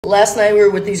Last night we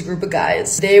were with these group of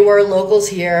guys. They were locals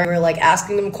here. We were like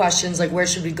asking them questions like where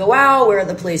should we go out, where are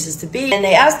the places to be, and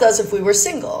they asked us if we were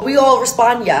single. We all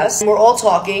respond yes, and we're all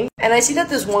talking, and I see that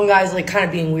this one guy's like kind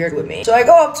of being weird with me. So I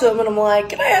go up to him and I'm like,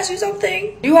 can I ask you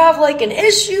something? Do you have like an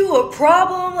issue, a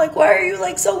problem? Like why are you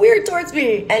like so weird towards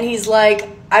me? And he's like,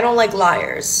 I don't like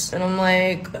liars. And I'm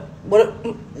like,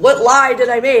 what lie did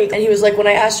I make? And he was like, when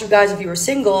I asked you guys if you were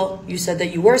single, you said that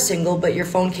you were single, but your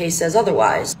phone case says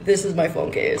otherwise. This is my phone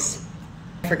case.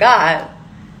 I forgot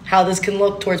how this can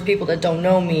look towards people that don't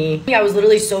know me. I was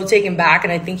literally so taken back,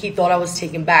 and I think he thought I was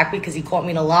taken back because he caught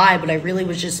me in a lie, but I really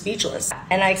was just speechless.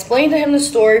 And I explained to him the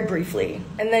story briefly,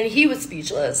 and then he was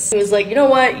speechless. He was like, you know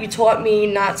what? You taught me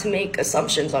not to make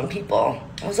assumptions on people.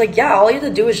 I was like, yeah, all you had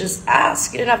to do is just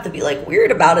ask. You didn't have to be like weird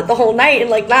about it the whole night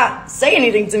and like not say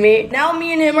anything to me. Now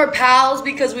me and him are pals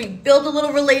because we built a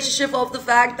little relationship off the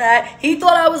fact that he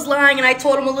thought I was lying and I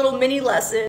taught him a little mini lesson.